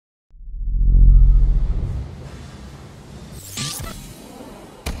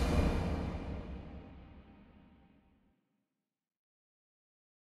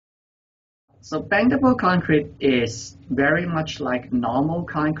So bendable concrete is very much like normal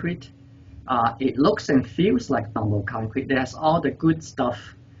concrete. It looks and feels like normal concrete. It has all the good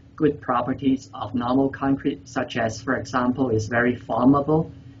stuff, good properties of normal concrete, such as, for example, it's very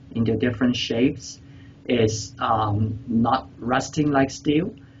formable into different shapes. It's not rusting like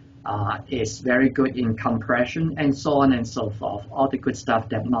steel. It's very good in compression, and so on and so forth. All the good stuff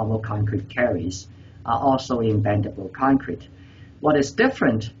that normal concrete carries are also in bendable concrete. What is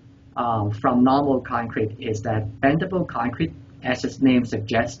different from normal concrete is that bendable concrete, as its name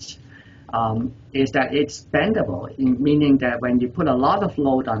suggests, is that it's bendable, meaning that when you put a lot of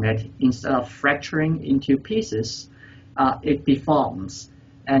load on it, instead of fracturing into pieces, it deforms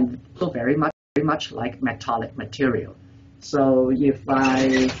and so very much like metallic material. So if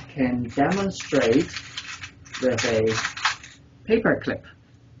I can demonstrate with a paper clip.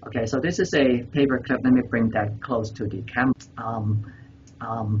 Okay, so this is a paper clip. Let me bring that close to the camera.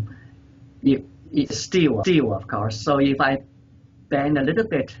 It's steel, of course. So if I bend a little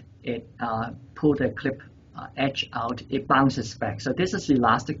bit, it pull the clip edge out, it bounces back. So this is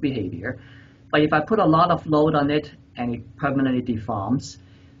elastic behavior. But if I put a lot of load on it and it permanently deforms,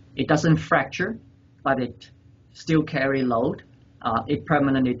 it doesn't fracture, but it still carry load. It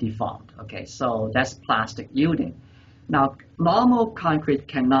permanently deformed. Okay, so that's plastic yielding. Now, normal concrete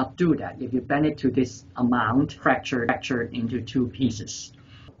cannot do that. If you bend it to this amount, fracture into two pieces.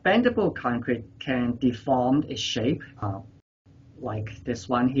 Bendable concrete can deform its shape, like this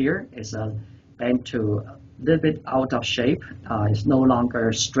one here is bent to a little bit out of shape. It's no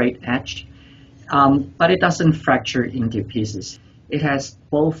longer straight edged, but it doesn't fracture into pieces. It has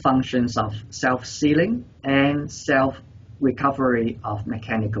both functions of self-sealing and self-recovery of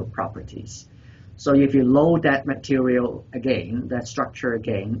mechanical properties. So if you load that material again, that structure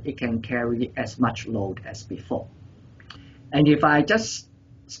again, it can carry as much load as before. And if I just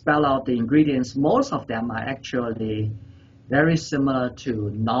spell out the ingredients, most of them are actually very similar to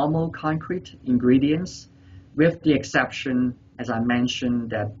normal concrete ingredients, with the exception, as I mentioned,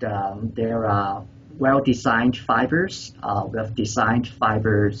 that there are well-designed fibers with designed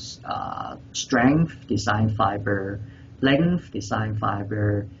fibers strength, designed fiber length, designed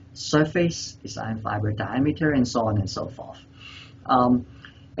fiber surface, designed fiber diameter, and so on and so forth.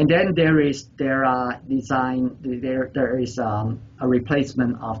 And then there is a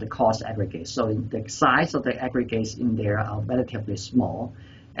replacement of the coarse aggregates. So the size of the aggregates in there are relatively small,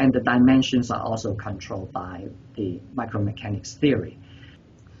 and the dimensions are also controlled by the micromechanics theory.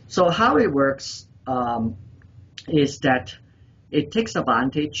 So how it works is that it takes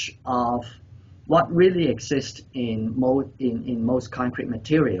advantage of what really exists in most concrete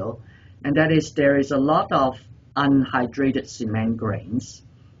material, and that is there is a lot of unhydrated cement grains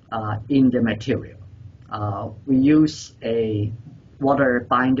in the material. We use a water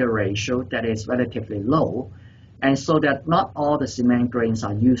binder ratio that is relatively low, and so that not all the cement grains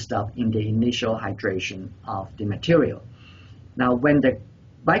are used up in the initial hydration of the material. Now, when the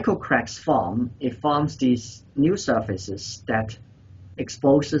microcracks form, it forms these new surfaces that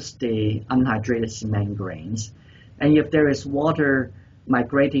exposes the unhydrated cement grains, and if there is water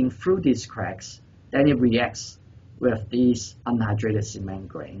migrating through these cracks, then it reacts with these unhydrated cement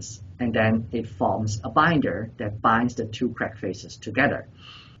grains, and then it forms a binder that binds the two crack faces together.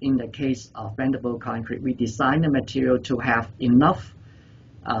 In the case of bendable concrete, we design the material to have enough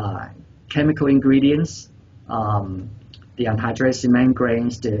chemical ingredients, the unhydrated cement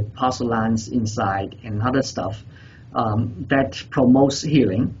grains, the pozzolans inside, and other stuff that promotes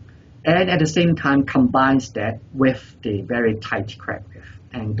healing, and at the same time combines that with the very tight crack width.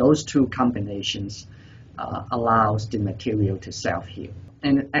 And those two combinations allows the material to self-heal.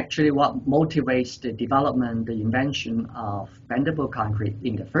 And actually what motivates the development, the invention of bendable concrete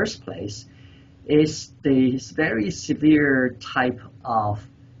in the first place is this very severe type of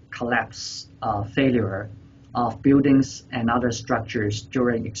collapse, failure of buildings and other structures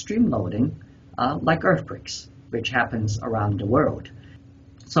during extreme loading, like earthquakes, which happens around the world.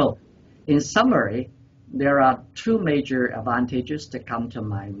 So in summary, there are two major advantages that come to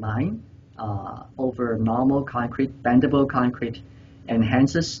my mind over normal concrete. Bendable concrete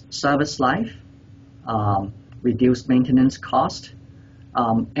enhances service life, reduces maintenance cost,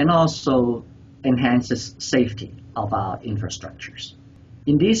 and also enhances safety of our infrastructures.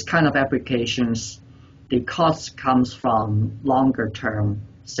 In these kind of applications, the cost comes from longer term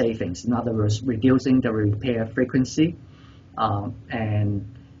savings. In other words, reducing the repair frequency,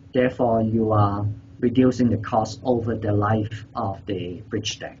 and therefore you are reducing the cost over the life of the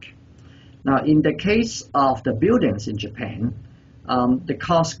bridge deck. Now, in the case of the buildings in Japan, the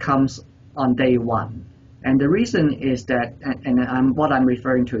cost comes on day one. And the reason is that, what I'm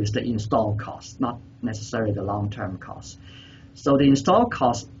referring to is the install cost, not necessarily the long-term cost. So the install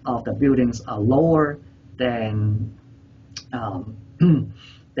costs of the buildings are lower than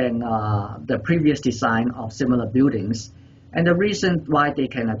the previous design of similar buildings. And the reason why they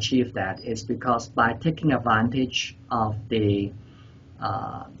can achieve that is because by taking advantage of the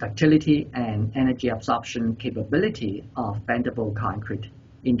ductility and energy absorption capability of bendable concrete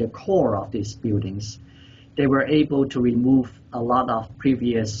in the core of these buildings, they were able to remove a lot of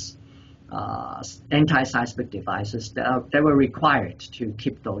previous anti-seismic devices that were required to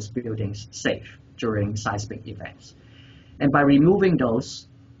keep those buildings safe during seismic events. And by removing those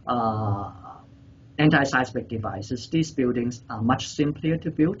anti-seismic devices, these buildings are much simpler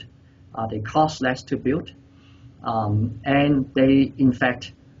to build. They cost less to build. And they, in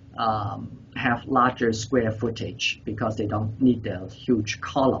fact, have larger square footage because they don't need the huge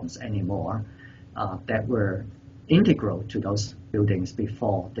columns anymore that were integral to those buildings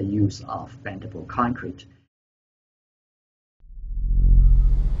before the use of bendable concrete.